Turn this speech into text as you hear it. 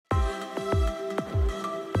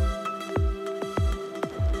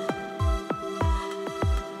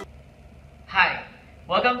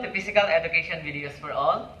Welcome to Physical Education Videos for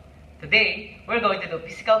All. Today, we're going to do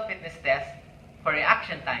physical fitness test for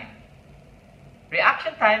reaction time.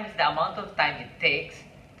 Reaction time is the amount of time it takes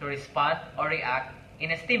to respond or react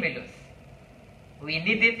in a stimulus. We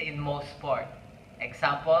need it in most sports.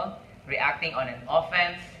 Example, reacting on an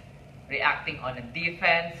offense, reacting on a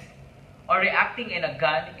defense, or reacting in a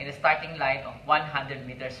gun in a starting line of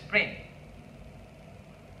 100-meter sprint.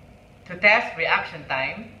 To test reaction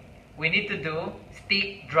time, we need to do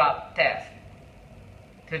stick drop test.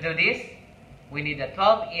 To do this, we need a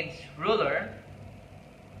 12-inch ruler,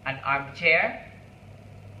 an armchair,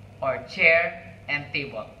 or chair and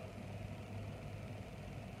table.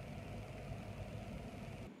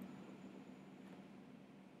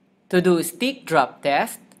 To do stick drop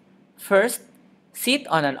test, first, sit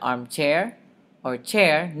on an armchair or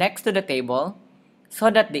chair next to the table so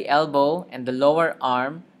that the elbow and the lower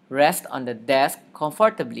arm rest on the desk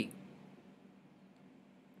comfortably.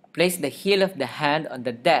 Place the heel of the hand on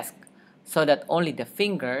the desk so that only the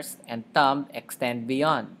fingers and thumb extend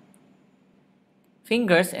beyond.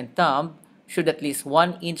 Fingers and thumb should at least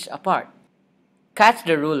 1 inch apart. Catch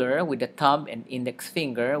the ruler with the thumb and index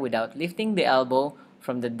finger without lifting the elbow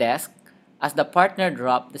from the desk as the partner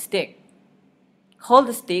drops the stick. Hold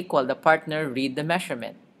the stick while the partner reads the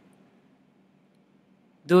measurement.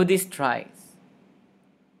 Do this thrice.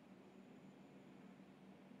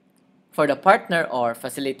 For the partner or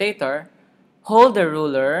facilitator, hold the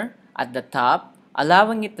ruler at the top,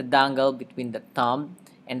 allowing it to dangle between the thumb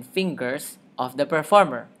and fingers of the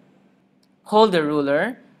performer. Hold the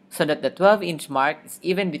ruler so that the 12-inch mark is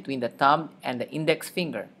even between the thumb and the index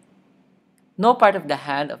finger. No part of the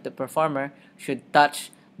hand of the performer should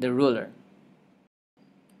touch the ruler.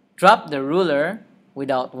 Drop the ruler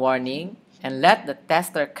without warning and let the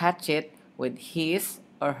tester catch it with his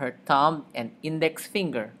or her thumb and index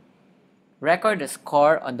finger. Record the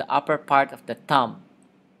score on the upper part of the thumb.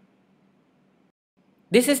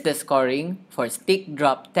 This is the scoring for stick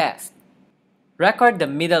drop test. Record the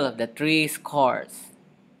middle of the three scores.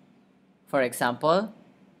 For example,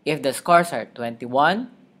 if the scores are 21,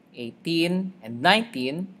 18, and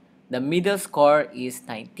 19, the middle score is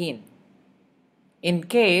 19. In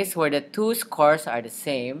case where the two scores are the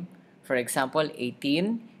same, for example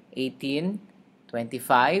 18, 18,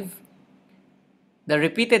 25, the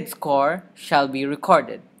repeated score shall be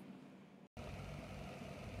recorded.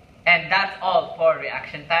 And that's all for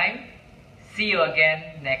reaction time. See you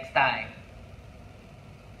again next time.